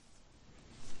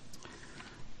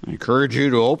I encourage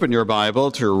you to open your Bible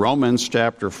to Romans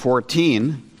chapter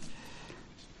 14.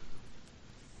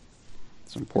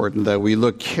 It's important that we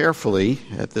look carefully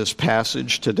at this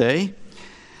passage today.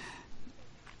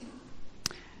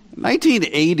 In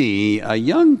 1980, a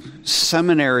young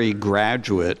seminary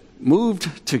graduate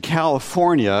moved to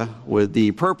California with the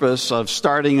purpose of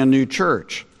starting a new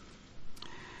church.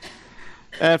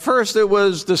 At first, it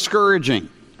was discouraging.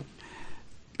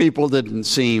 People didn't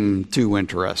seem too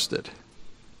interested.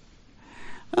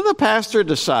 And the pastor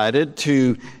decided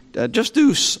to just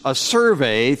do a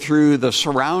survey through the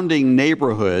surrounding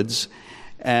neighborhoods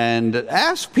and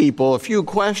ask people a few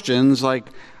questions like,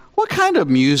 what kind of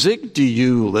music do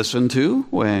you listen to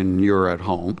when you're at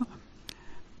home?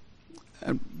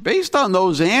 Based on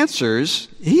those answers,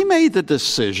 he made the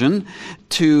decision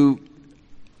to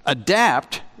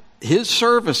adapt his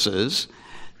services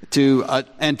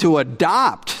and to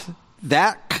adopt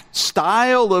that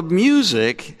style of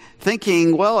music,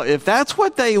 thinking, well, if that's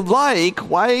what they like,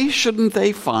 why shouldn't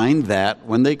they find that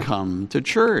when they come to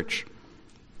church?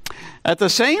 At the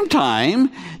same time,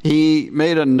 he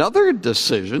made another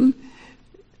decision.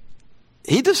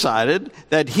 He decided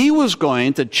that he was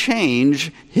going to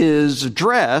change his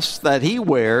dress that he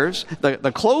wears,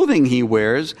 the clothing he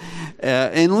wears,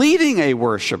 in leading a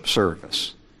worship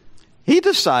service. He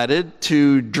decided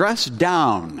to dress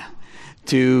down,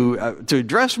 to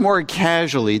dress more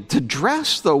casually, to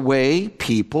dress the way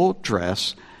people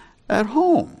dress at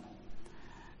home,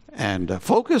 and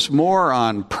focus more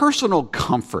on personal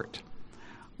comfort.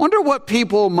 Wonder what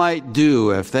people might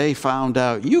do if they found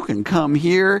out you can come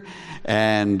here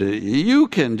and you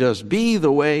can just be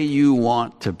the way you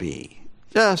want to be.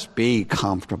 Just be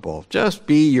comfortable. Just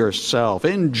be yourself.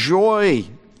 Enjoy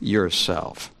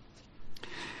yourself.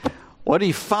 What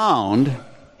he found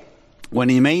when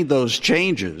he made those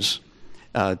changes,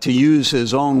 to use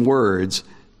his own words,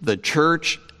 the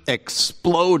church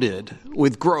exploded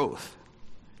with growth.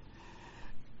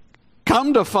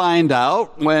 Come to find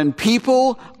out, when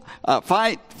people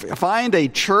find a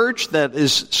church that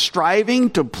is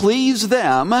striving to please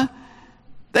them,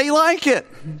 they like it.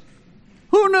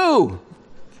 Who knew?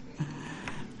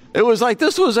 It was like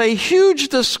this was a huge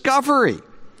discovery.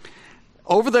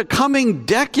 Over the coming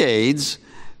decades,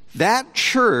 that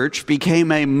church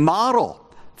became a model.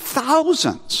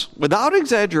 Thousands, without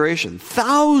exaggeration,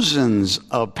 thousands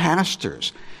of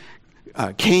pastors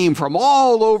came from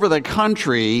all over the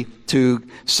country to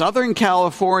Southern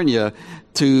California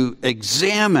to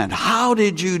examine, how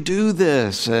did you do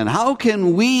this? And how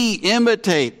can we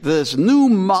imitate this new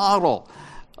model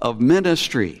of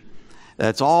ministry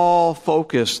that's all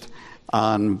focused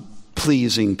on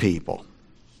pleasing people?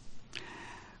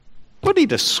 What he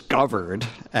discovered,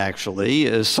 actually,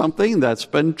 is something that's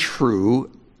been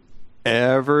true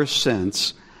ever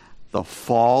since the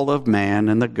fall of man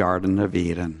in the Garden of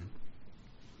Eden.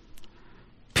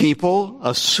 People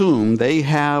assume they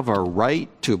have a right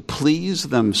to please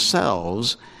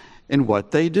themselves in what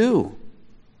they do.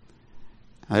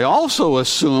 They also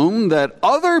assume that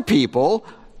other people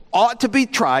ought to be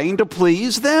trying to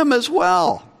please them as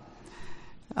well.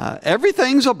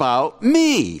 Everything's about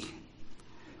me.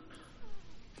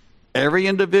 Every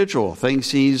individual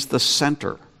thinks he's the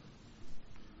center,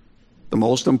 the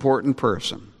most important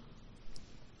person.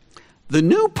 The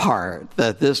new part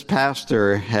that this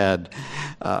pastor had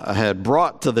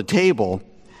brought to the table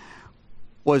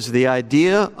was the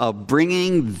idea of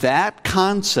bringing that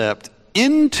concept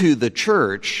into the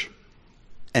church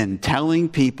and telling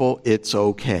people it's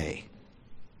okay.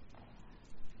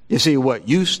 You see, what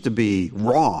used to be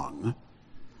wrong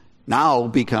now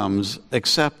becomes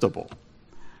acceptable.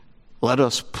 Let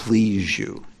us please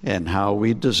you in how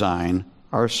we design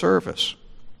our service.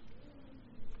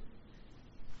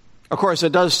 Of course,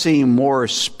 it does seem more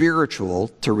spiritual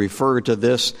to refer to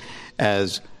this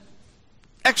as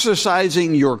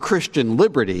exercising your Christian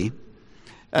liberty.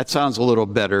 That sounds a little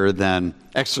better than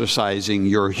exercising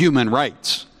your human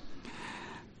rights.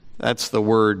 That's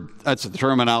the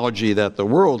terminology that the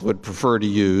world would prefer to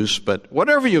use, but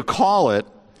whatever you call it,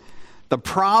 the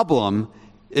problem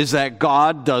is that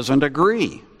God doesn't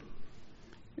agree.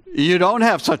 You don't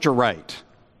have such a right.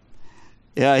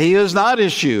 Yeah, he has not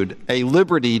issued a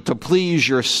liberty to please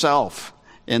yourself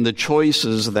in the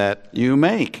choices that you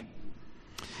make.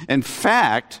 In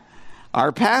fact,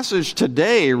 our passage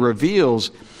today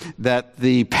reveals that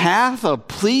the path of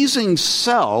pleasing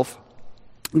self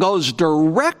goes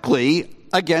directly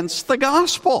against the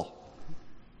gospel.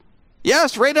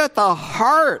 Yes, right at the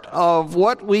heart of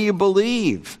what we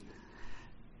believe.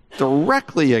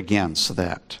 Directly against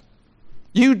that.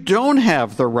 You don't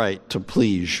have the right to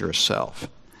please yourself.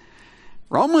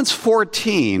 Romans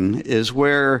 14 is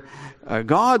where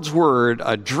God's Word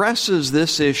addresses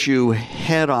this issue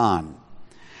head on.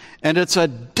 And it's a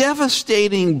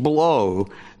devastating blow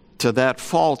to that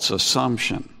false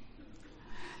assumption.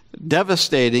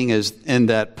 Devastating is in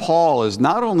that Paul is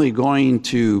not only going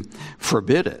to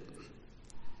forbid it,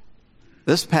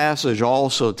 this passage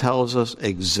also tells us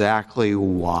exactly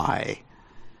why.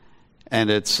 And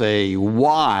it's a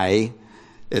why,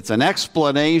 it's an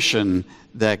explanation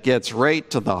that gets right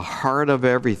to the heart of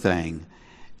everything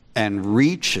and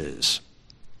reaches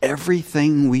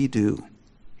everything we do,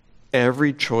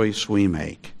 every choice we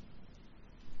make.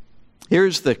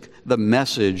 Here's the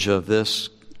message of this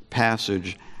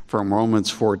passage from Romans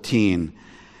 14.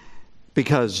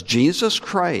 Because Jesus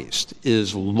Christ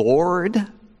is Lord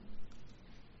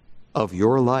of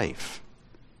your life.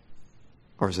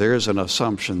 Of course, there's an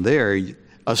assumption there.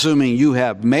 Assuming you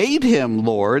have made him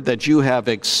Lord, that you have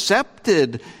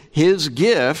accepted his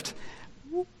gift,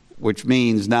 which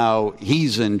means now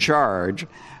he's in charge.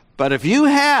 But if you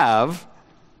have,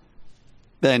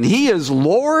 then he is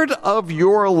Lord of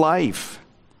your life.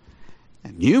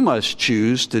 And you must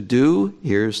choose to do,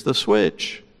 here's the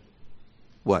switch,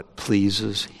 what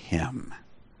pleases him.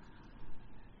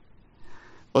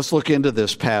 Let's look into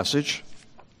this passage.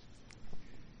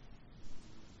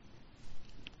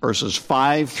 Verses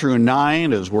 5 through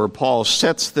 9 is where Paul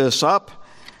sets this up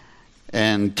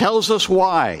and tells us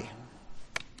why.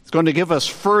 It's going to give us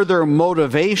further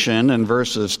motivation in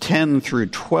verses 10 through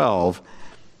 12.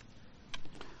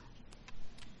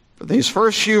 For these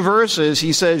first few verses,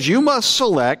 he says, you must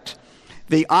select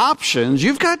the options.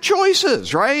 You've got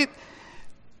choices, right?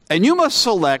 And you must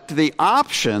select the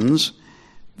options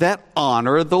that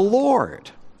honor the Lord.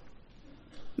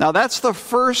 Now, that's the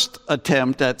first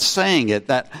attempt at saying it,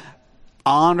 that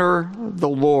honor the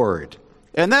Lord.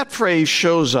 And that phrase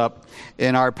shows up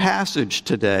in our passage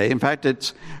today. In fact,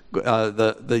 it's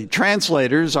the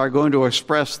translators are going to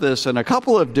express this in a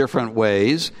couple of different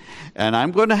ways. And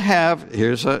I'm going to have,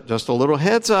 here's just a little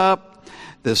heads up.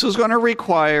 This is going to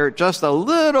require just a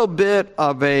little bit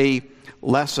of a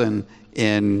lesson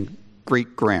in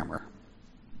Greek grammar.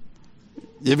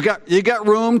 You got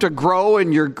room to grow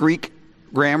in your Greek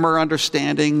grammar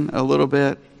understanding a little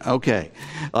bit? Okay.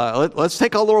 Let's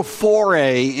take a little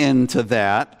foray into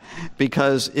that,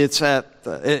 because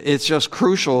it's just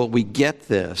crucial we get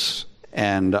this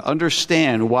and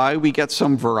understand why we get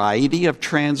some variety of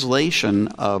translation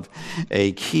of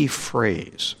a key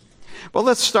phrase. Well,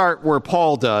 let's start where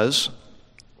Paul does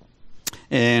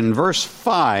in verse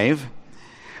 5,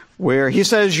 where he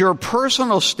says your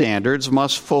personal standards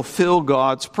must fulfill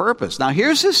God's purpose. Now,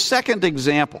 here's his second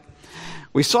example.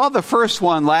 We saw the first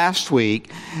one last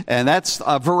week, and that's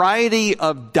a variety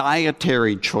of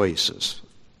dietary choices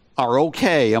are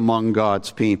okay among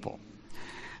God's people.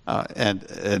 And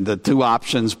the two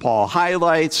options Paul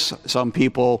highlights, some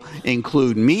people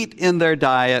include meat in their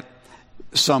diet,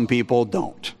 some people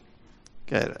don't.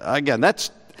 Okay. Again,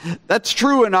 that's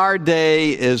true in our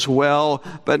day as well,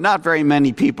 but not very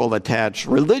many people attach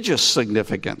religious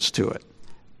significance to it.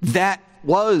 That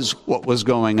was what was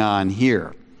going on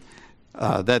here.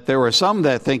 That there were some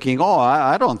that thinking,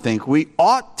 I don't think we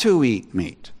ought to eat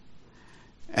meat.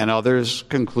 And others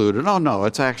concluded, no,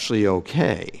 it's actually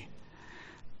okay.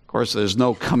 Of course, there's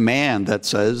no command that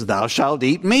says, thou shalt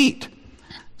eat meat.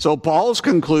 So Paul's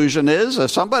conclusion is,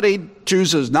 if somebody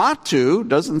chooses not to,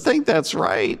 doesn't think that's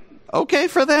right, okay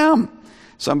for them.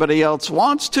 Somebody else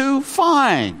wants to,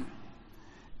 fine.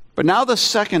 But now the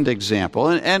second example,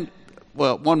 and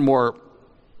one more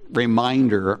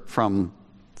reminder from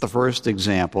the first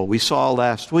example we saw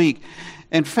last week.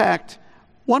 In fact,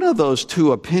 one of those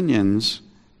two opinions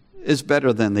is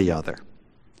better than the other.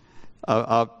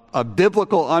 A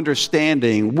biblical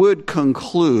understanding would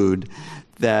conclude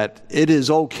that it is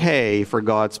okay for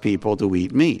God's people to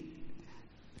eat meat.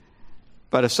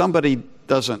 But if somebody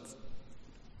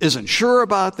isn't sure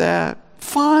about that,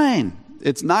 fine.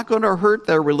 It's not going to hurt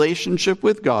their relationship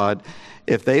with God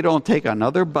if they don't take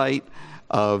another bite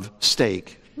of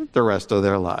steak the rest of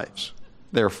their lives.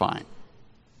 They're fine.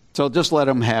 So just let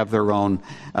them have their own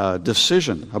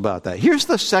decision about that. Here's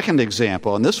the second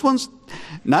example, and this one's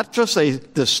not just a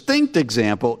distinct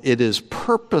example, it is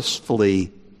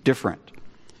purposefully different.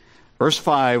 Verse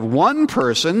 5, one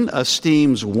person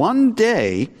esteems one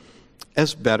day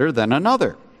as better than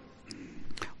another,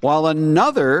 while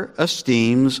another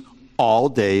esteems all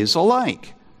days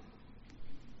alike.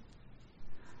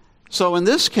 So in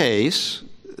this case,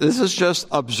 this is just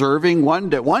observing one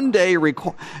day. One day,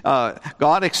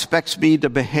 God expects me to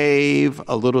behave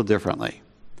a little differently.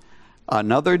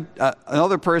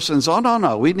 Another person says, "Oh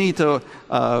no, we need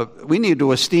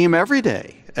to esteem every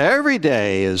day. Every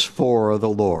day is for the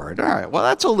Lord." All right, well,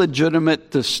 that's a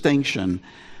legitimate distinction.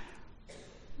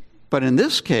 But in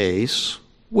this case,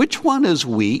 which one is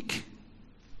weak?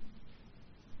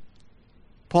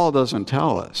 Paul doesn't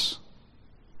tell us.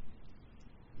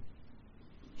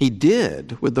 He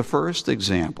did with the first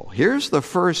example. Here's the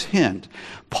first hint.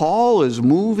 Paul is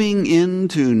moving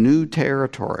into new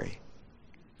territory.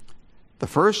 The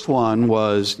first one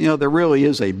was, there really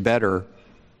is a better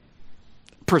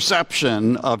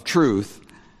perception of truth.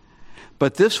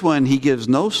 But this one, he gives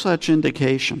no such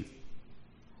indication.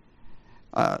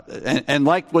 And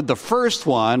like with the first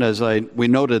one, as we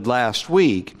noted last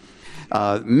week,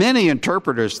 many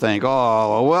interpreters think,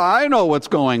 oh, well, I know what's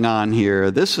going on here.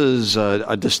 This is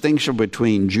a distinction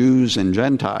between Jews and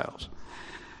Gentiles.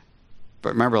 But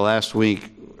remember last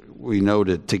week we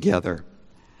noted together,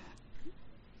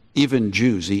 even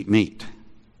Jews eat meat.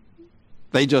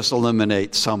 They just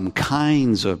eliminate some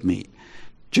kinds of meat.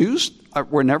 Jews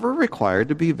were never required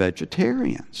to be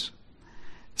vegetarians.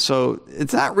 So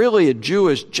it's not really a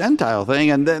Jewish-Gentile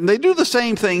thing, and then they do the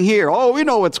same thing here. Oh, we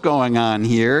know what's going on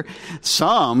here.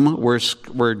 Some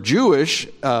were Jewish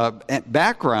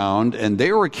background, and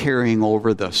they were carrying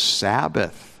over the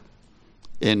Sabbath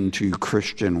into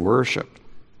Christian worship.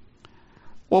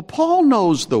 Well, Paul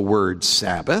knows the word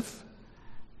Sabbath.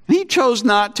 He chose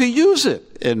not to use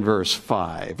it in verse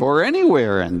 5 or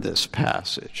anywhere in this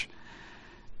passage.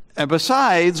 And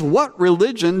besides, what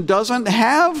religion doesn't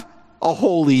have a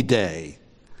holy day?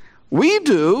 We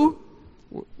do.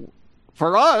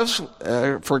 For us,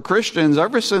 for Christians,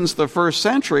 ever since the first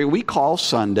century, we call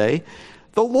Sunday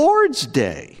the Lord's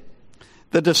Day.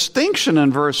 The distinction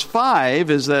in verse 5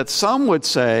 is that some would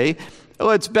say,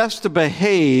 it's best to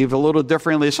behave a little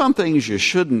differently. Some things you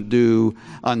shouldn't do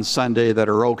on Sunday that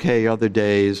are okay other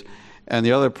days. And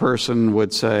the other person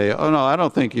would say, oh, no, I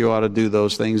don't think you ought to do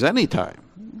those things anytime.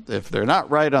 If they're not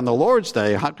right on the Lord's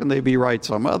Day, how can they be right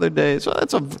some other day? So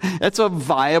it's a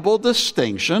viable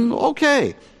distinction.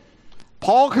 Okay.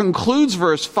 Paul concludes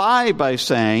verse 5 by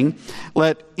saying,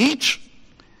 let each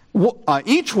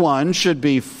one should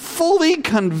be fully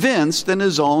convinced in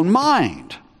his own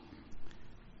mind.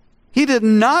 He did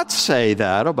not say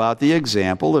that about the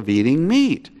example of eating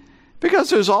meat, because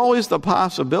there's always the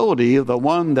possibility of the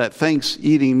one that thinks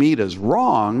eating meat is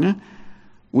wrong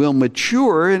will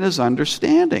mature in his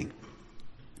understanding.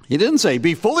 He didn't say,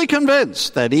 be fully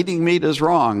convinced that eating meat is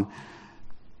wrong.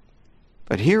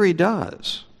 But here he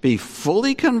does. Be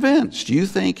fully convinced. You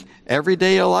think every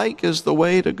day alike is the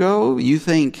way to go? You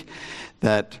think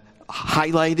that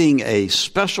highlighting a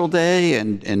special day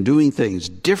and doing things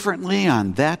differently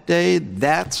on that day,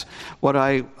 that's what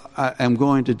I am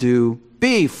going to do?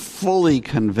 Be fully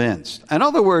convinced. In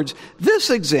other words, this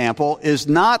example is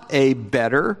not a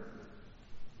better,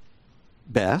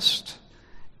 best.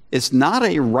 It's not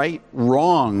a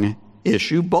right-wrong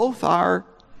issue. Both are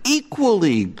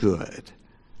equally good.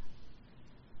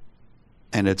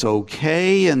 And it's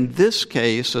okay in this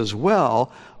case as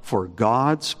well for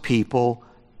God's people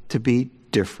to be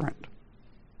different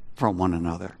from one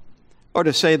another. Or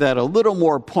to say that a little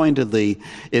more pointedly,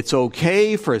 it's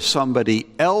okay for somebody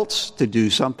else to do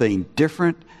something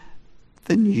different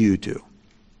than you do.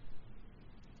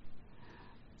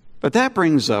 But that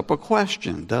brings up a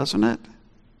question, doesn't it?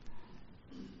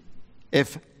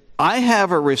 If I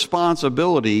have a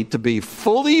responsibility to be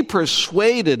fully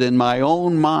persuaded in my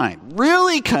own mind,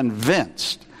 really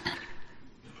convinced,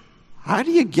 how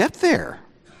do you get there?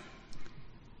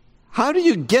 How do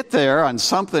you get there on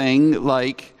something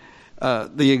like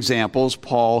the examples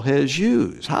Paul has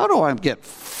used? How do I get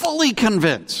fully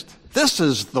convinced this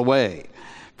is the way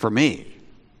for me,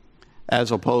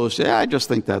 as opposed to, I just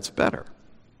think that's better?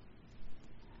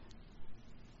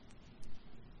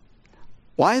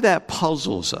 Why that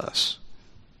puzzles us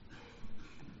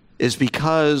is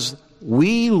because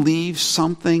we leave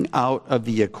something out of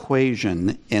the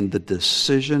equation in the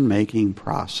decision-making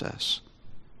process.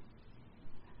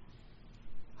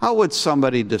 How would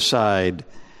somebody decide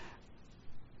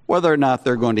whether or not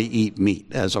they're going to eat meat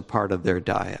as a part of their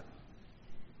diet?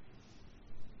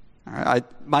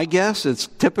 My guess is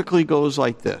typically goes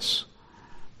like this.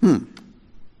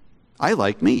 I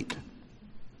like meat.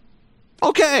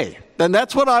 Okay, then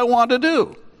that's what I want to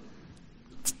do.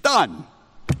 It's done.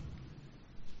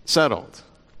 Settled.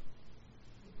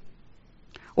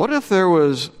 What if there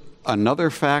was another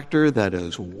factor that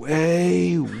is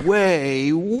way,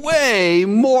 way, way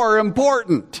more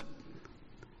important,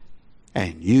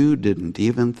 and you didn't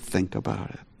even think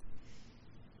about it?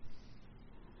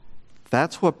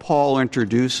 That's what Paul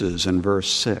introduces in verse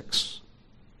 6.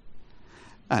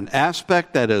 an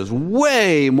aspect that is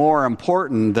way more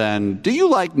important than, do you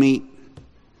like meat?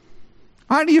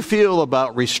 How do you feel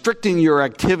about restricting your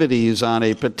activities on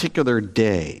a particular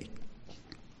day?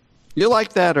 You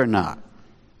like that or not?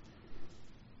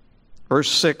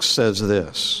 Verse 6 says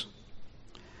this,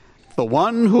 the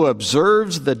one who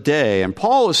observes the day, and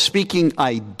Paul is speaking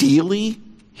ideally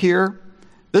here.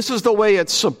 This is the way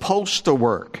it's supposed to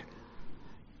work.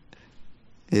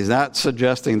 He's not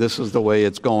suggesting this is the way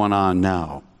it's going on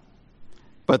now.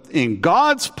 But in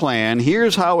God's plan,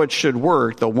 here's how it should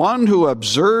work. The one who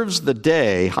observes the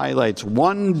day, highlights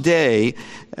one day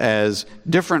as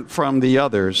different from the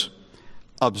others,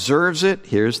 observes it,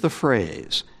 here's the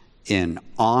phrase, in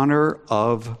honor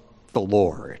of the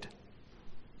Lord.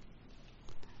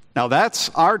 Now that's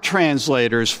our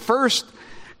translators' first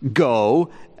go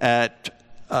at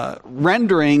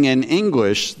rendering in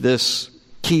English this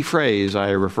key phrase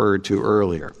I referred to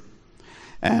earlier.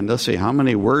 And let's see, how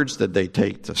many words did they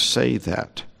take to say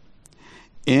that?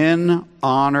 In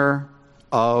honor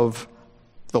of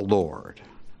the Lord.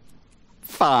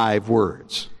 5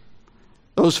 words.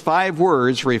 Those 5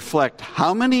 words reflect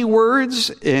how many words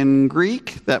in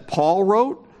Greek that Paul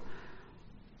wrote?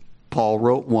 Paul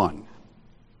wrote 1.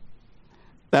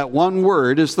 That one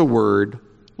word is the word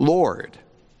Lord.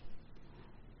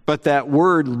 But that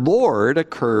word Lord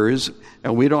occurs,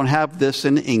 and we don't have this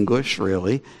in English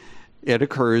really, it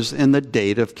occurs in the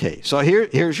dative case. So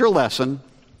here's your lesson,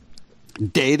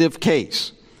 dative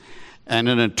case. And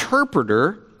an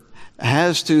interpreter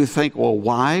has to think, well,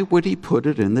 why would he put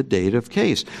it in the dative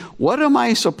case? What am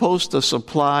I supposed to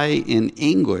supply in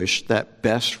English that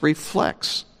best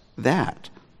reflects that?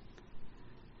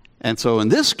 And so in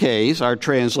this case, our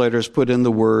translators put in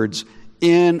the words,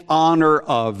 in honor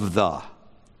of the.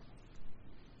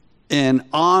 In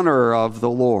honor of the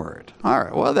Lord. All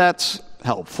right, well, that's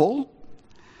helpful.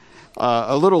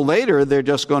 A little later, they're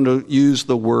just going to use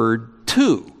the word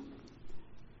to.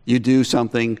 You do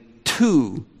something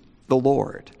to the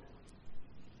Lord.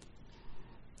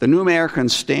 The New American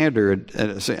Standard,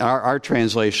 our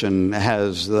translation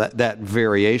has that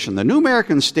variation. The New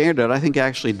American Standard, I think,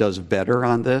 actually does better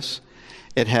on this.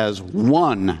 It has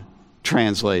one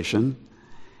translation,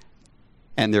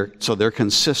 and they're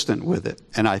consistent with it.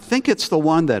 And I think it's the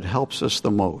one that helps us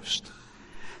the most.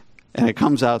 And it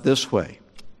comes out this way.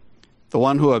 The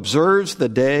one who observes the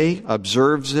day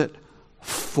observes it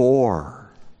for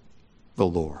the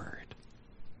Lord.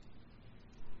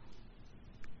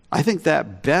 I think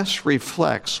that best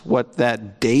reflects what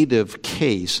that dative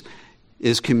case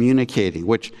is communicating,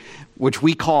 which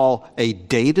we call a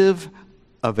dative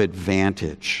of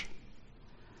advantage.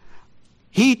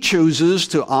 He chooses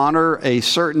to honor a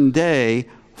certain day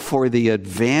for the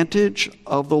advantage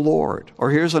of the Lord.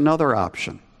 Or here's another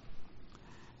option.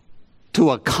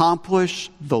 To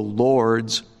accomplish the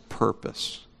Lord's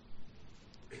purpose.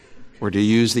 Or to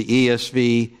use the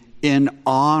ESV, in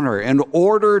honor, in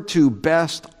order to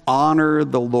best honor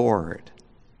the Lord.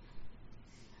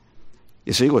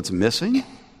 You see what's missing?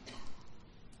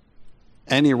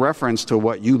 Any reference to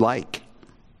what you like.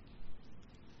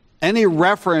 Any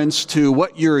reference to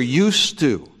what you're used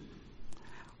to.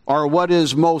 Or what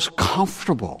is most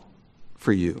comfortable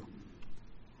for you.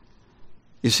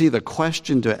 You see, the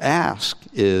question to ask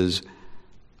is,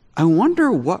 I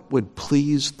wonder what would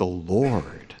please the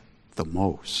Lord the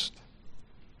most.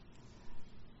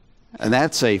 And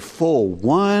that's a full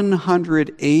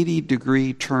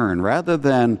 180-degree turn. Rather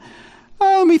than,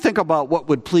 let me think about what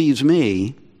would please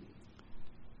me.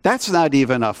 That's not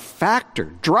even a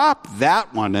factor. Drop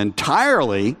that one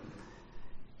entirely.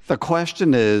 The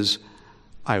question is,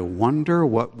 I wonder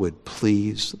what would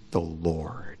please the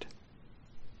Lord.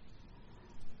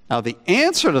 Now, the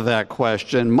answer to that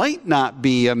question might not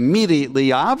be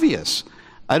immediately obvious.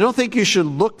 I don't think you should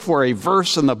look for a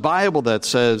verse in the Bible that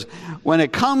says, when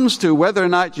it comes to whether or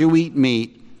not you eat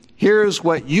meat, here's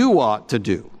what you ought to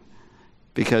do.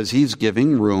 Because he's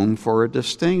giving room for a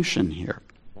distinction here.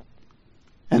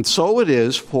 And so it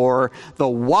is for the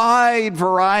wide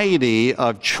variety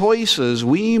of choices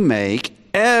we make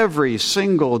every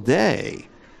single day.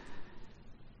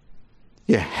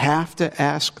 You have to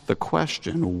ask the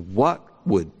question, what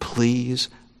would please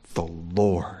the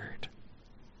Lord?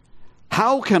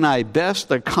 How can I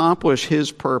best accomplish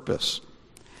his purpose?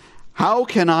 How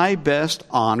can I best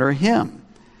honor him?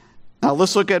 Now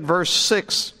let's look at verse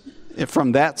 6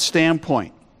 from that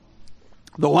standpoint.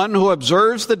 The one who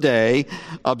observes the day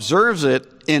observes it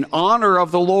in honor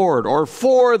of the Lord, or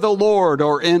for the Lord,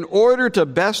 or in order to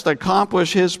best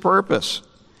accomplish his purpose.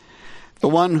 The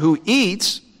one who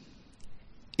eats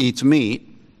meat,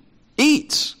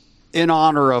 eats in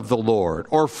honor of the Lord,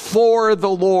 or for the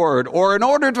Lord, or in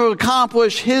order to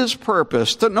accomplish his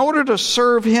purpose, in order to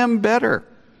serve him better,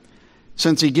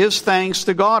 since he gives thanks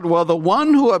to God. Well, the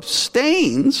one who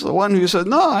abstains, the one who says,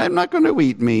 no, I'm not going to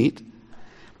eat meat,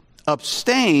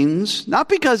 abstains, not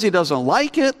because he doesn't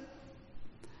like it,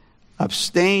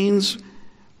 abstains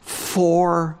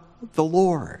for the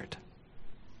Lord.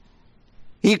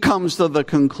 He comes to the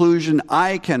conclusion,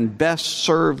 I can best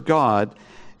serve God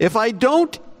if I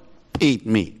don't eat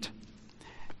meat.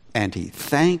 And he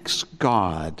thanks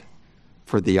God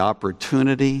for the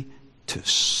opportunity to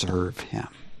serve him.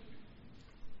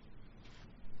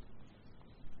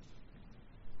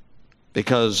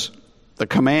 Because the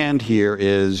command here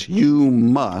is, you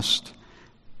must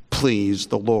please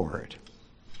the Lord.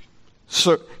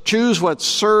 So choose what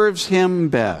serves him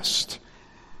best,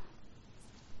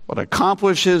 what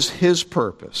accomplishes his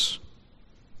purpose.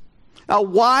 Now,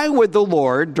 why would the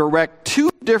Lord direct two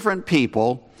different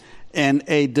people in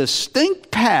a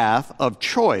distinct path of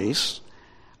choice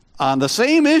on the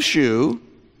same issue?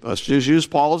 Let's just use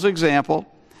Paul's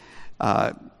example,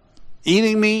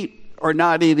 eating meat or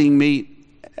not eating meat,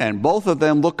 and both of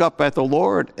them look up at the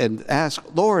Lord and ask,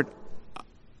 Lord,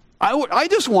 I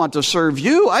just want to serve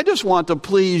you. I just want to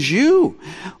please you.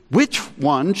 Which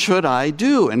one should I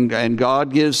do? And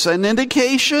God gives an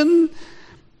indication.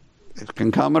 It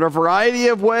can come in a variety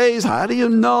of ways. How do you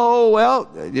know? Well,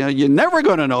 you're never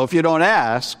going to know if you don't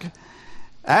ask.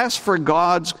 Ask for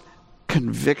God's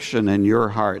conviction in your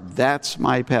heart. That's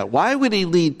my path. Why would he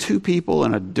lead two people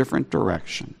in a different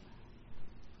direction?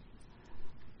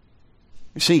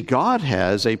 You see, God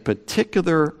has a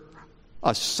particular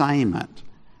assignment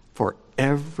for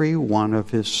every one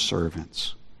of his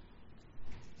servants.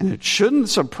 And it shouldn't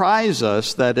surprise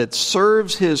us that it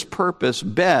serves his purpose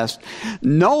best,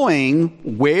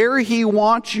 knowing where he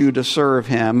wants you to serve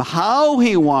him, how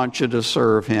he wants you to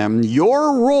serve him,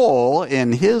 your role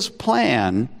in his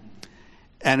plan,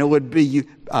 and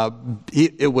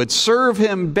it would serve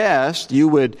him best, you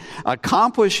would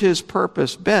accomplish his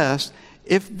purpose best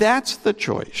if that's the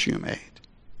choice you made.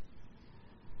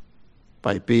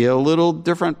 Might be a little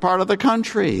different part of the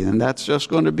country, and that's just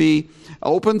going to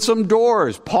open some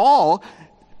doors. Paul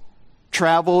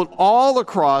traveled all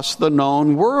across the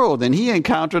known world, and he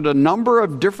encountered a number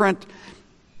of different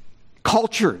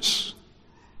cultures.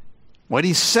 What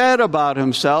he said about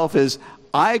himself is,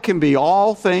 I can be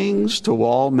all things to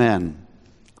all men.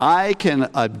 I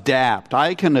can adapt.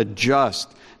 I can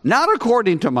adjust, not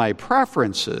according to my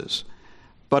preferences,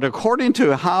 but according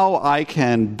to how I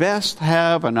can best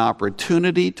have an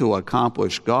opportunity to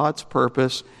accomplish God's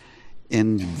purpose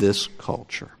in this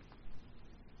culture.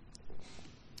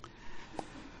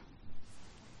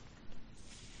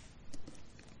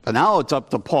 But now it's up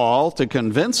to Paul to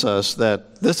convince us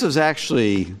that this is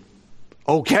actually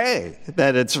okay,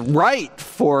 that it's right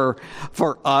for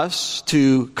us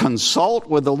to consult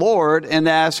with the Lord and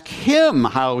ask him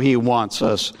how he wants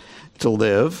us to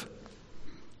live.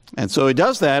 And so he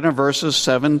does that in verses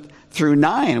 7 through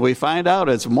 9. We find out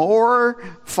it's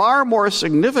far more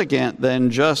significant than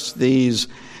just these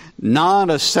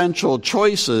non-essential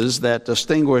choices that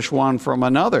distinguish one from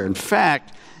another. In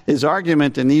fact, his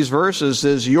argument in these verses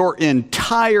is your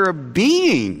entire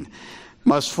being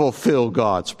must fulfill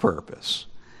God's purpose.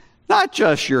 Not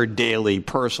just your daily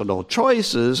personal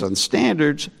choices and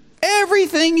standards.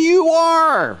 Everything you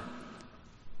are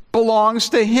belongs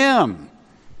to him.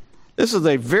 This is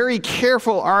a very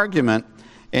careful argument,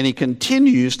 and he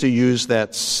continues to use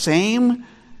that same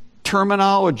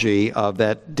terminology of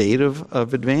that dative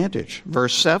of advantage.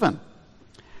 Verse 7,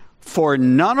 for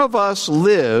none of us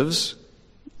lives,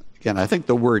 again, I think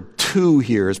the word to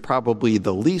here is probably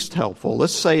the least helpful.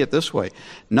 Let's say it this way.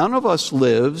 None of us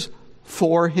lives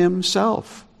for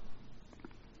himself.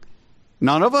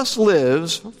 None of us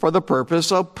lives for the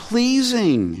purpose of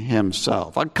pleasing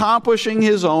himself, accomplishing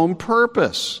his own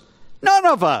purpose. None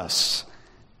of us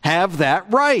have that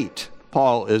right,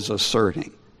 Paul is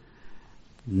asserting.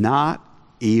 Not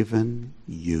even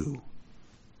you.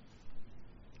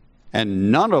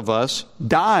 And none of us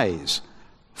dies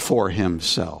for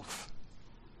himself.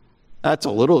 That's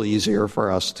a little easier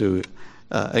for us to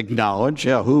acknowledge.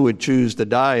 Yeah, who would choose to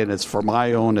die, and it's for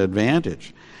my own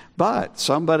advantage. But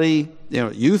somebody,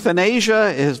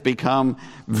 euthanasia has become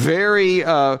very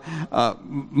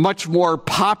much more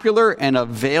popular and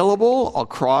available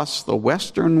across the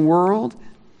Western world.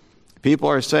 People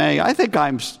are saying, I think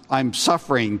I'm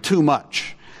suffering too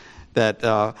much,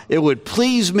 that it would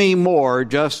please me more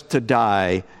just to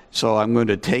die, so I'm going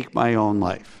to take my own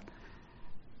life.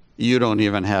 You don't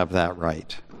even have that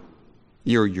right.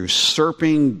 You're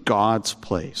usurping God's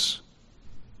place.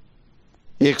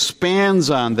 He expands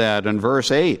on that in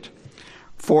verse 8.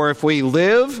 For if we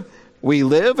live,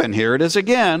 and here it is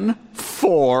again,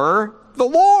 for the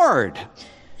Lord.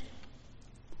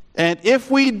 And if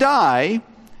we die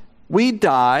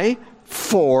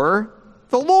for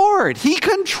the Lord. He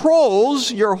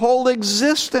controls your whole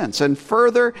existence. And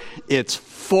further, it's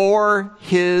for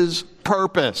His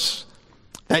purpose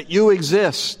that you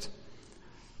exist,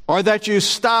 or that you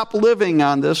stop living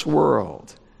on this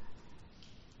world.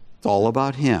 It's all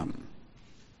about Him,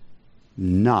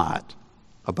 not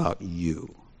about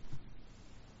you.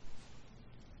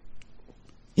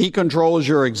 He controls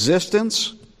your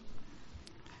existence.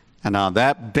 And on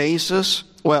that basis,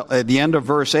 well, at the end of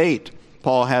verse 8,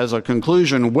 Paul has a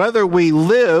conclusion. Whether we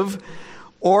live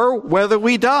or whether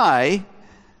we die,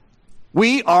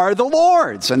 we are the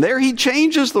Lord's. And there he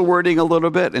changes the wording a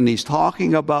little bit, and he's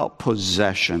talking about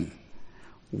possession.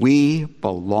 We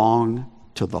belong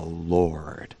to the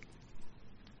Lord.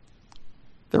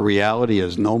 The reality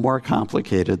is no more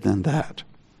complicated than that.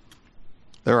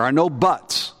 There are no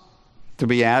buts to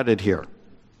be added here.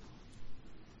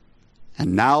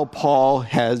 And now Paul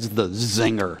has the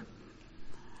zinger.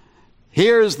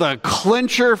 Here's the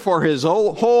clincher for his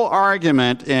whole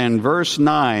argument in verse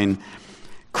 9.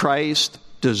 Christ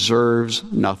deserves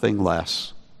nothing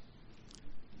less.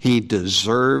 He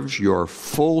deserves your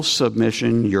full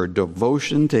submission, your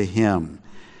devotion to Him.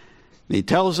 And he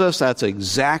tells us that's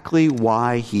exactly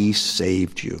why He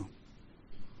saved you.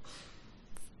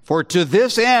 For to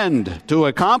this end, to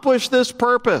accomplish this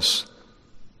purpose,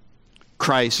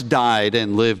 Christ died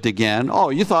and lived again. Oh,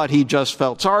 you thought He just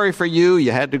felt sorry for you.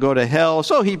 You had to go to hell.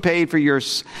 So He paid for your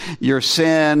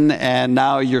sin, and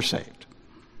now you're saved.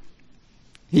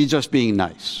 He's just being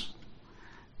nice.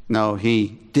 No,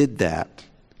 He did that.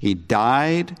 He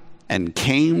died and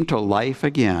came to life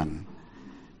again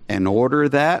in order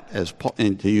that,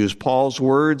 and to use Paul's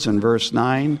words in verse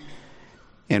 9,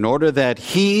 in order that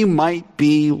He might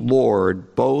be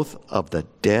Lord both of the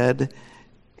dead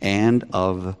and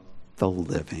of the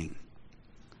living.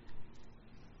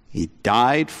 He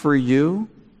died for you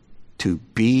to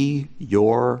be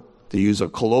to use a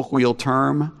colloquial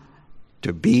term,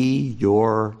 to be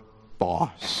your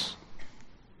boss.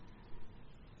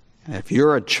 And if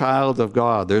you're a child of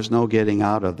God, there's no getting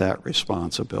out of that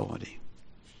responsibility.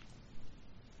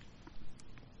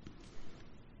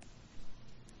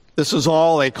 This is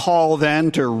all a call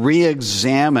then to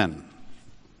re-examine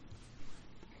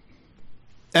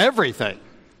everything.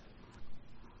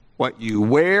 What you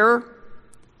wear,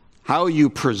 how you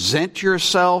present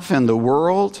yourself in the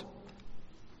world,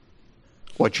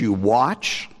 what you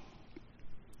watch,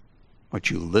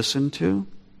 what you listen to.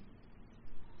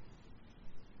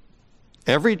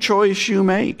 Every choice you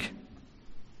make,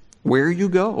 where you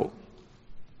go,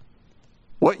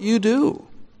 what you do.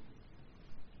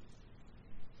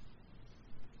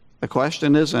 The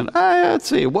question isn't, let's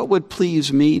see, what would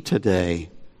please me today?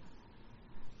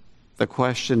 The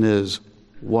question is,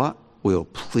 what will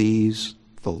please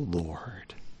the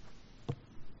Lord?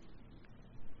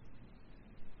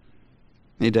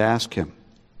 Need to ask Him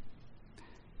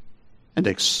and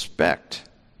expect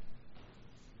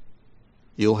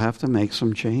you'll have to make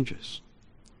some changes.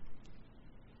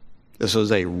 This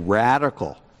is a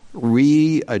radical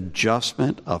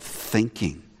readjustment of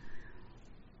thinking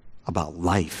about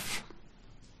life.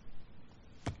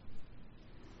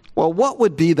 Well, what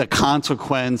would be the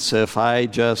consequence if I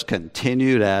just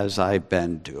continued as I've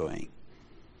been doing?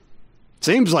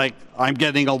 Seems like I'm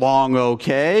getting along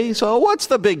okay, so what's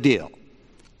the big deal?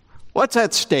 What's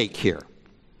at stake here?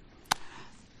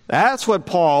 That's what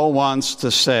Paul wants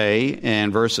to say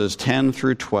in verses 10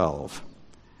 through 12.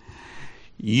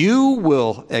 You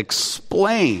will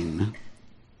explain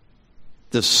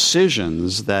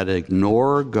decisions that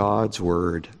ignore God's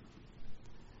word.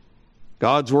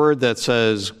 God's word that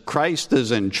says Christ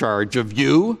is in charge of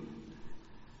you.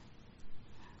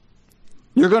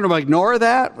 You're going to ignore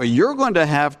that, or you're going to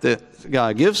have to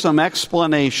give some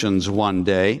explanations one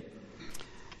day.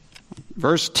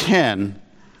 Verse 10,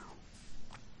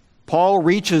 Paul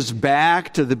reaches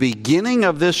back to the beginning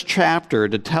of this chapter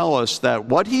to tell us that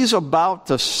what he's about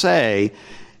to say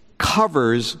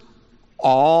covers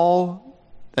all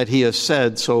that he has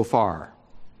said so far.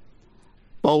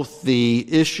 Both the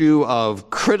issue of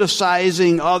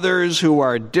criticizing others who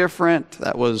are different,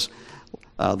 that was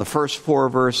the first 4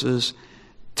 verses,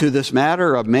 to this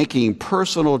matter of making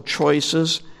personal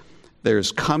choices.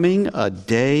 There's coming a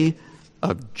day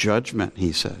of judgment,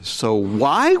 he says. So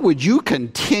why would you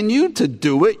continue to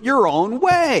do it your own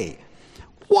way?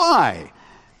 Why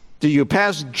do you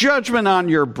pass judgment on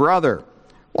your brother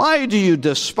Why do you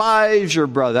despise your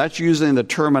brother? That's using the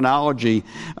terminology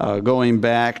going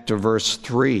back to verse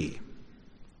 3.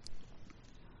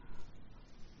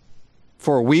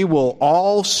 For we will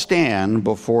all stand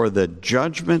before the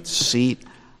judgment seat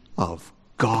of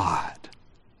God.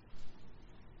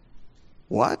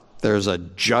 What? There's a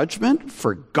judgment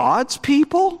for God's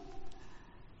people?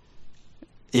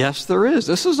 Yes, there is.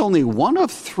 This is only one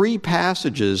of 3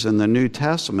 passages in the New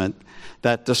Testament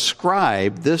that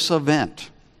describe this event.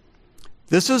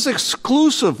 This is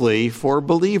exclusively for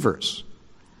believers.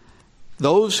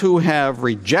 Those who have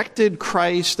rejected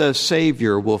Christ as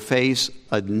Savior will face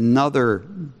another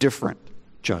different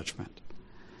judgment.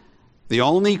 The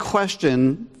only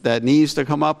question that needs to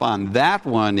come up on that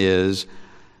one is,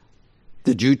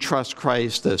 did you trust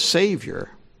Christ as Savior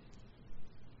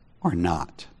or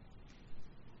not?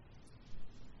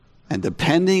 And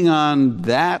depending on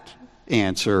that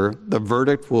answer, the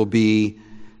verdict will be,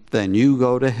 then you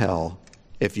go to hell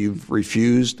if you've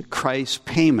refused Christ's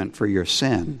payment for your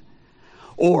sin.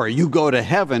 Or you go to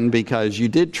heaven because you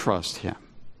did trust him.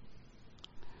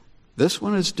 This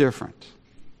one is different.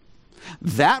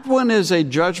 That one is a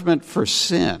judgment for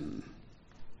sin.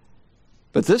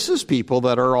 But this is people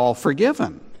that are all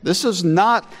forgiven. This is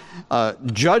not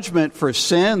judgment for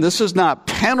sin. This is not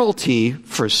penalty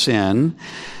for sin.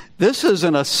 This is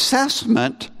an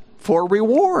assessment for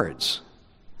rewards.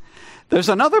 There's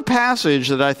another passage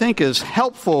that I think is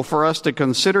helpful for us to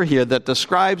consider here that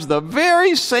describes the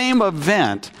very same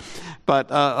event, but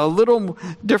a little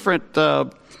different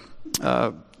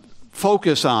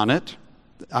focus on it.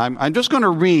 I'm just going to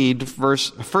read 1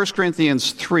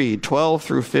 Corinthians 3, 12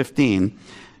 through 15. It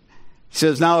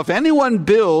says, now if anyone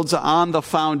builds on the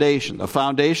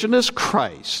foundation is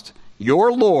Christ,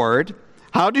 your Lord,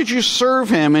 how did you serve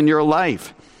him in your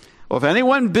life? Well, if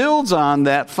anyone builds on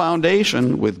that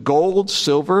foundation with gold,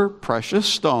 silver, precious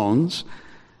stones,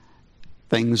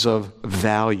 things of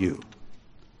value.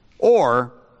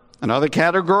 Or, another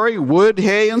category, wood,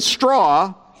 hay, and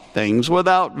straw, things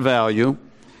without value.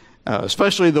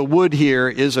 Especially the wood here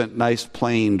isn't nice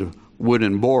planed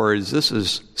wooden boards. This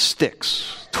is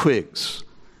sticks, twigs.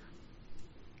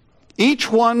 Each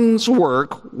one's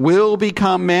work will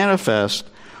become manifest,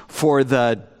 for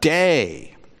the day,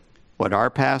 what our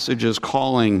passage is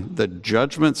calling the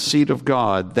judgment seat of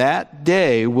God, that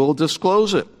day will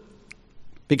disclose it,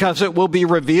 because it will be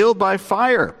revealed by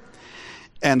fire.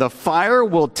 And the fire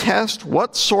will test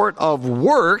what sort of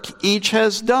work each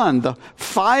has done. The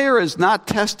fire is not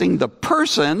testing the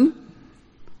person.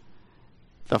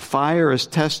 The fire is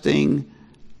testing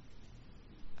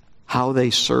how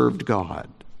they served God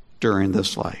during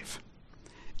this life.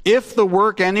 If the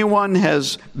work anyone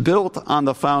has built on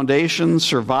the foundation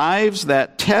survives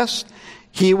that test,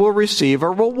 he will receive a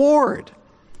reward.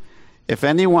 If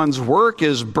anyone's work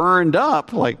is burned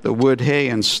up, like the wood, hay,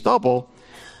 and stubble,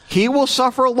 he will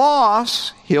suffer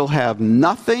loss. He'll have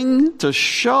nothing to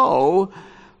show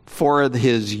for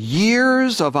his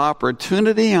years of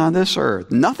opportunity on this earth.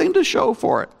 Nothing to show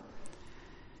for it.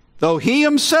 Though he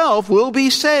himself will be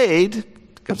saved,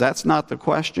 because that's not the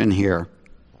question here,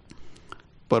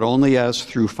 but only as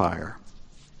through fire.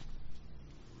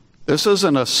 This is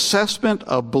an assessment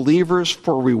of believers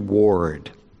for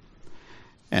reward.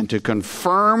 And to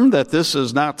confirm that this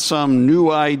is not some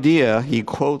new idea, he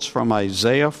quotes from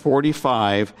Isaiah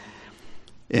 45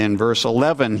 in verse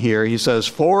 11 here. He says,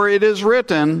 for it is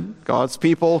written, God's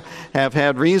people have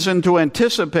had reason to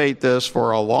anticipate this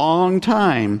for a long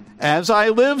time. As I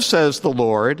live, says the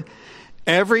Lord,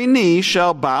 every knee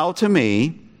shall bow to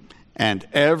me, and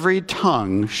every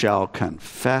tongue shall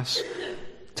confess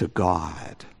to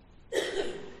God.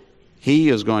 He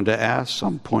is going to ask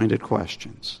some pointed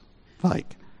questions,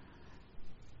 like,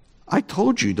 I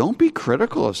told you, don't be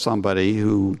critical of somebody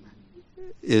who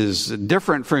is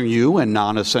different from you in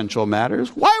non-essential matters.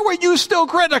 Why were you still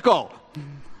critical?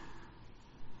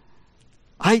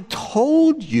 I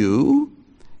told you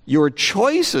your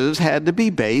choices had to be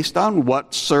based on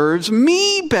what serves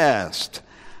me best.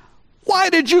 Why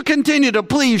did you continue to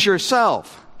please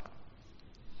yourself?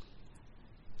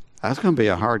 That's going to be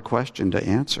a hard question to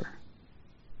answer.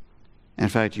 In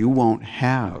fact, you won't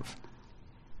have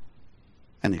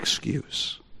an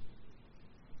excuse.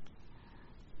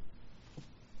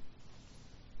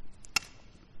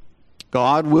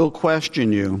 God will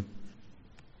question you.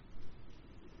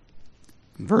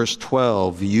 Verse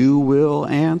 12, you will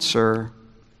answer.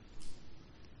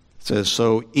 It says,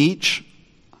 so each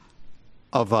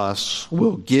of us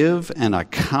will give an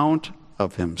account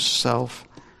of himself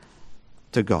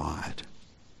to God.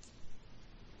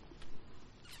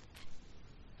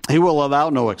 He will allow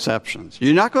no exceptions.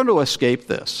 You're not going to escape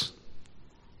this.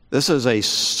 This is a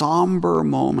somber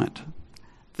moment.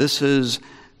 This is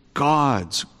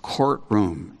God's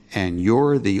courtroom, and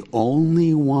you're the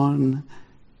only one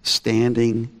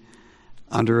standing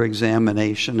under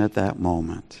examination at that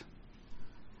moment.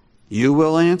 You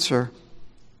will answer.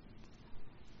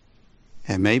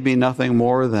 It may be nothing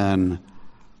more than,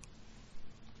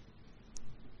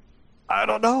 I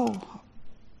don't know.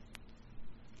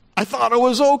 I thought it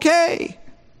was okay.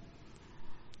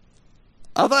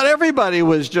 I thought everybody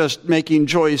was just making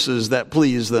choices that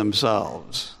please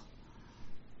themselves.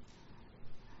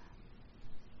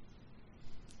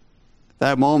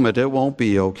 That moment, it won't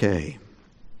be okay.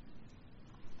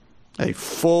 A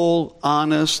full,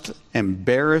 honest,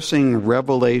 embarrassing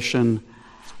revelation,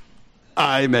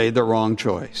 I made the wrong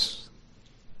choice.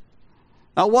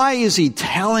 Now, why is he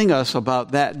telling us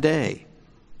about that day?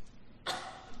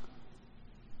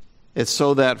 It's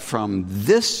so that from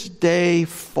this day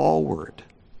forward,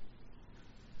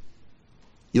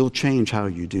 you'll change how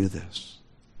you do this.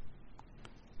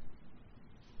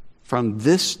 From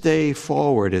this day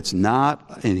forward, it's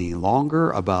not any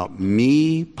longer about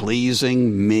me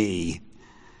pleasing me.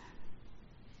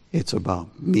 It's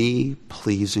about me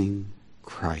pleasing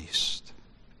Christ.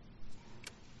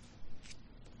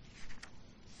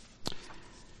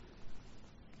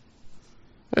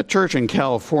 That church in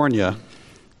California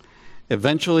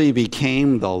eventually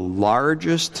became the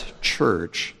largest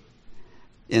church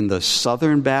in the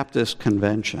Southern Baptist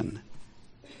Convention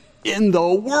in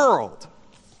the world.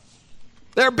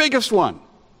 Their biggest one.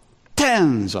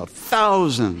 Tens of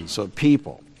thousands of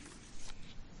people.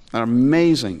 An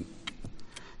amazing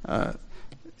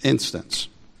instance.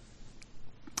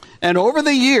 And over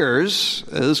the years,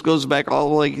 this goes back all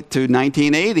the way to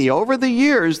 1980, over the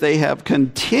years they have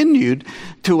continued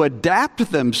to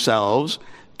adapt themselves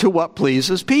to what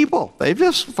pleases people. They've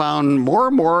just found more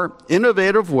and more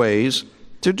innovative ways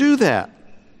to do that.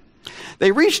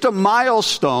 They reached a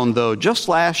milestone, though, just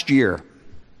last year.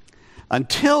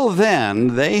 Until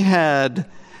then, they had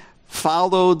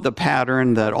followed the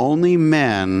pattern that only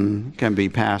men can be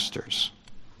pastors.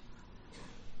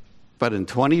 But in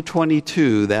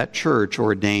 2022, that church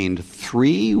ordained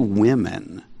 3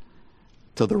 women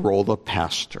to the role of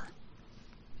pastor,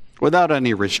 without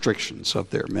any restrictions of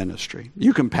their ministry.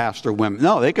 You can pastor women.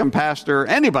 No, they can pastor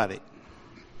anybody.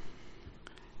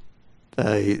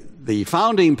 The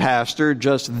founding pastor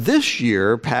just this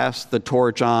year passed the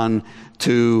torch on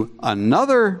to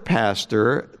another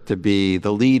pastor to be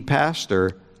the lead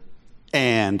pastor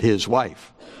and his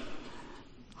wife.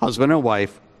 Husband and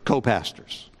wife,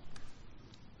 co-pastors,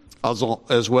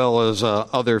 as well as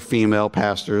other female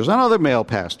pastors and other male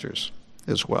pastors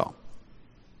as well.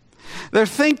 Their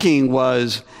thinking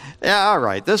was, yeah, all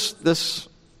right, this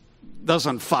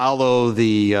doesn't follow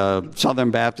the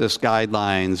Southern Baptist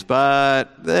guidelines,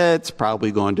 but it's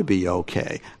probably going to be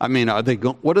okay. I mean,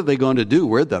 what are they going to do?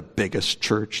 We're the biggest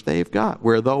church they've got.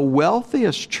 We're the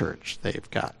wealthiest church they've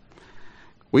got.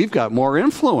 We've got more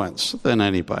influence than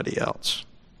anybody else.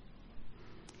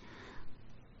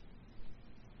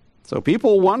 So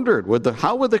people wondered,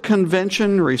 how would the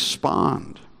convention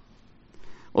respond?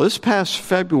 Well, this past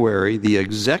February, the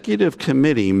executive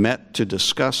committee met to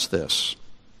discuss this.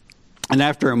 And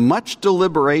after much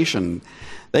deliberation,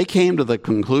 they came to the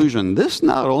conclusion this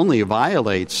not only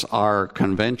violates our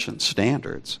convention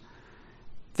standards,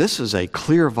 this is a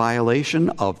clear violation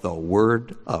of the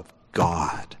Word of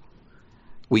God.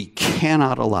 We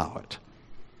cannot allow it.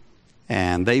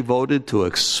 And they voted to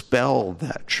expel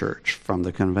that church from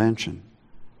the convention.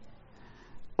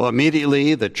 Well,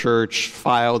 immediately the church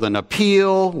filed an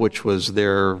appeal, which was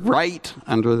their right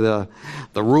under the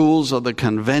rules of the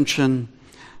convention.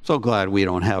 So glad we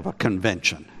don't have a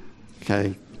convention,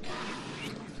 okay?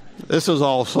 This is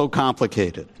all so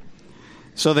complicated.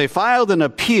 So they filed an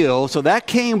appeal, so that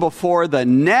came before the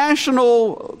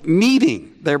national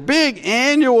meeting, their big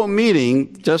annual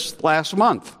meeting just last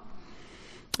month.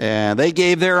 And they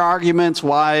gave their arguments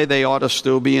why they ought to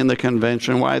still be in the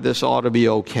convention, why this ought to be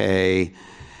okay.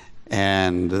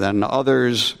 And then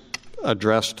others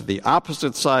addressed the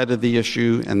opposite side of the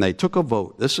issue, and they took a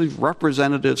vote. This is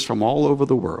representatives from all over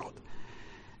the world.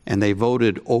 And they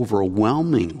voted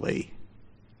overwhelmingly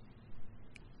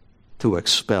to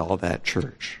expel that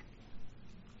church.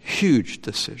 Huge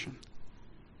decision.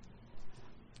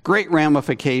 Great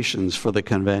ramifications for the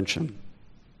convention.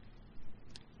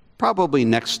 Probably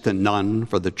next to none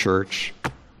for the church.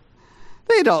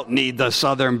 They don't need the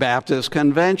Southern Baptist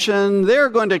Convention. They're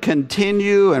going to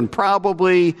continue and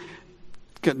probably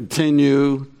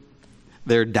continue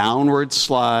their downward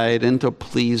slide into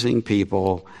pleasing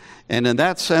people. And in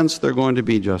that sense, they're going to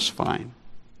be just fine.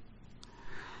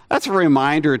 That's a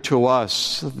reminder to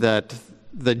us that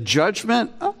the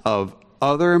judgment of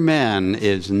other men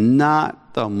is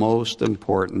not the most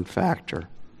important factor.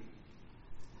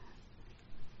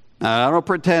 Now, I don't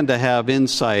pretend to have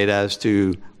insight as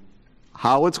to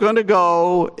how it's going to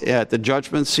go at the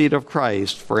judgment seat of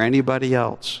Christ for anybody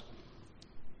else.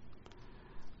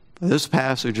 This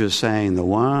passage is saying the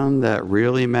one that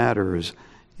really matters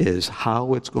is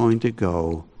how it's going to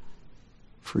go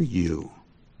for you.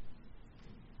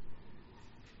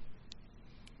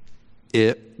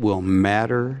 It will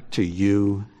matter to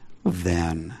you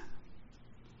then.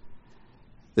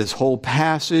 This whole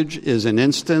passage is an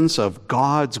instance of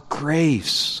God's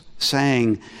grace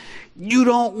saying, you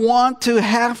don't want to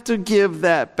have to give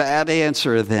that bad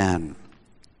answer then.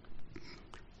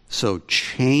 So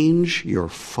change your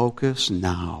focus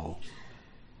now.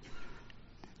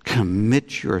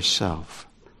 Commit yourself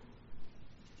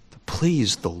to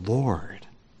please the Lord.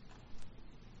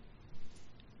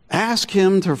 Ask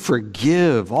Him to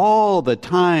forgive all the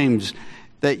times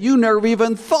that you never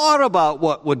even thought about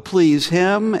what would please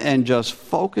Him and just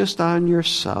focused on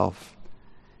yourself.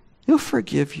 He'll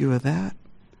forgive you of that.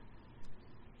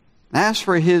 Ask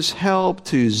for His help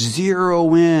to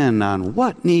zero in on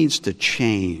what needs to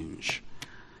change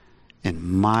in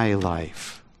my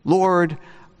life. Lord,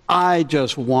 I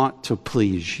just want to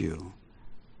please you.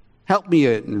 Help me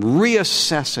in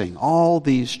reassessing all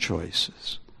these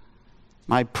choices.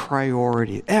 My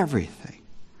priority, everything.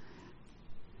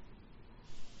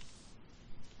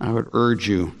 I would urge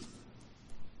you,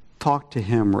 talk to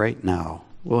Him right now.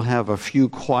 We'll have a few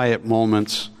quiet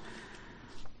moments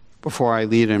before I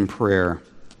lead in prayer.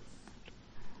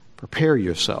 Prepare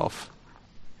yourself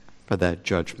for that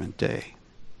judgment day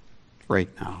right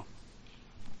now.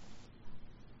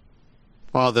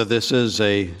 Father, this is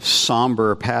a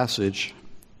somber passage.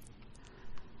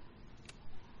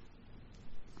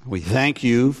 We thank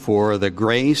you for the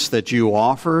grace that you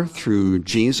offer through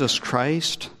Jesus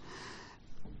Christ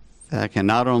that can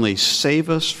not only save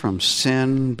us from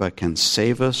sin, but can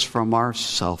save us from our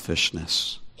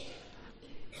selfishness.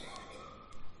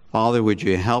 Father, would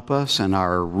you help us in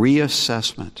our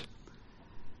reassessment?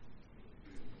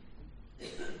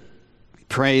 We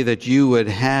pray that you would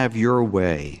have your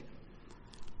way,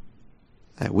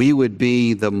 that we would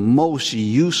be the most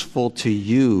useful to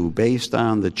you based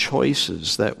on the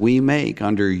choices that we make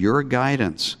under your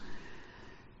guidance,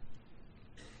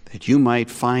 that you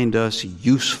might find us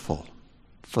useful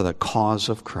for the cause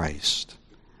of Christ.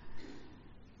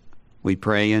 We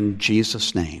pray in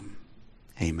Jesus' name.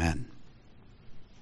 Amen.